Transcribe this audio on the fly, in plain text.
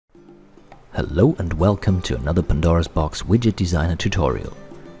Hello and welcome to another Pandora's Box Widget Designer tutorial.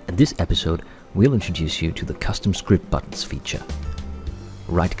 In this episode, we'll introduce you to the Custom Script Buttons feature.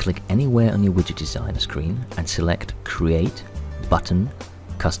 Right-click anywhere on your Widget Designer screen and select Create, Button,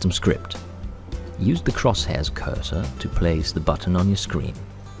 Custom Script. Use the crosshairs cursor to place the button on your screen.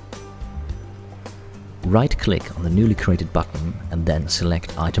 Right-click on the newly created button and then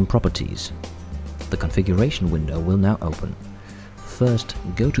select Item Properties. The configuration window will now open. First,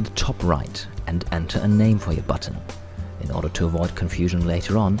 go to the top right and enter a name for your button. In order to avoid confusion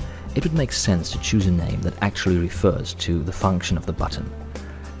later on, it would make sense to choose a name that actually refers to the function of the button.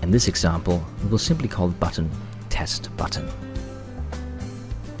 In this example, we will simply call the button Test Button,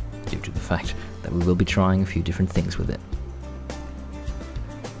 due to the fact that we will be trying a few different things with it.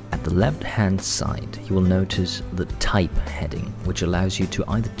 At the left-hand side, you will notice the Type heading, which allows you to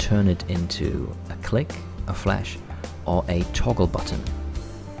either turn it into a click, a flash, or a toggle button.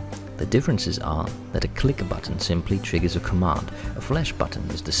 The differences are that a click button simply triggers a command. A flash button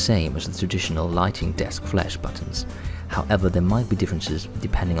is the same as the traditional lighting desk flash buttons. However, there might be differences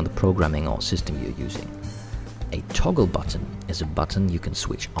depending on the programming or system you're using. A toggle button is a button you can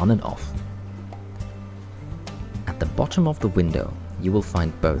switch on and off. At the bottom of the window, you will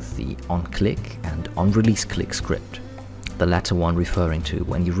find both the on-click and on-release click script, the latter one referring to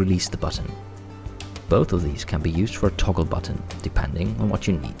when you release the button. Both of these can be used for a toggle button, depending on what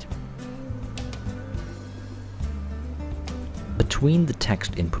you need. Between the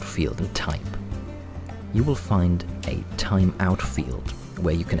text input field and type, you will find a timeout field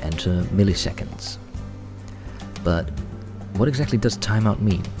where you can enter milliseconds. But what exactly does timeout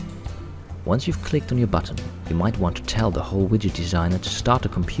mean? Once you've clicked on your button, you might want to tell the whole Widget Designer to start a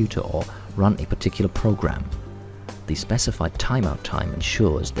computer or run a particular program. The specified timeout time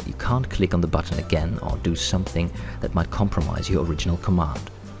ensures that you can't click on the button again or do something that might compromise your original command.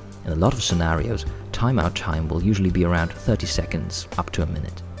 In a lot of scenarios, timeout time will usually be around 30 seconds up to a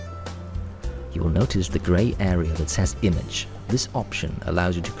minute. You will notice the grey area that says Image. This option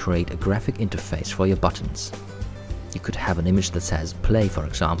allows you to create a graphic interface for your buttons. You could have an image that says Play, for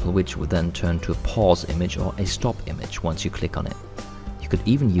example, which would then turn to a pause image or a stop image once you click on it. You could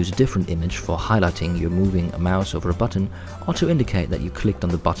even use a different image for highlighting you're moving a mouse over a button, or to indicate that you clicked on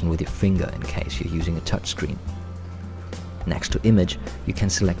the button with your finger in case you're using a touchscreen. Next to Image, you can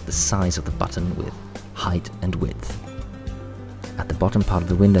select the size of the button with height and width. At the bottom part of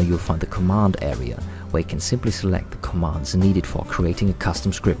the window, you'll find the Command area, where you can simply select the commands needed for creating a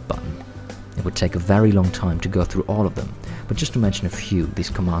custom script button. It would take a very long time to go through all of them, but just to mention a few, these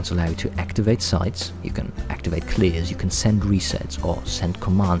commands allow you to activate sites, you can activate clears, you can send resets or send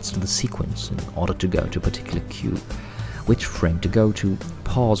commands to the sequence in order to go to a particular queue, which frame to go to,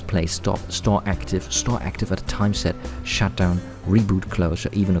 pause, play, stop, store active at a time set, shutdown, reboot, close,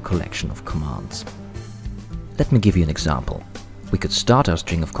 or even a collection of commands. Let me give you an example. We could start our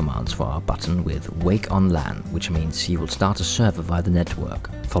string of commands for our button with wake on LAN, which means you will start a server via the network,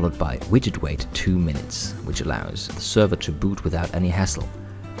 followed by widget wait 2 minutes, which allows the server to boot without any hassle.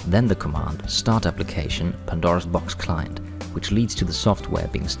 Then the command start application Pandora's Box client, which leads to the software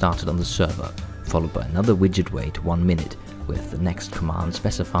being started on the server, followed by another widget wait 1 minute, with the next command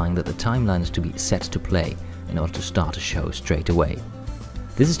specifying that the timeline is to be set to play in order to start a show straight away.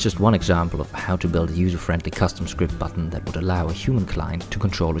 This is just one example of how to build a user-friendly custom script button that would allow a human client to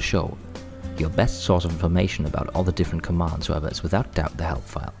control a show. Your best source of information about all the different commands, however, is without doubt the help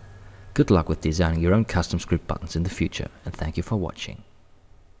file. Good luck with designing your own custom script buttons in the future, and thank you for watching.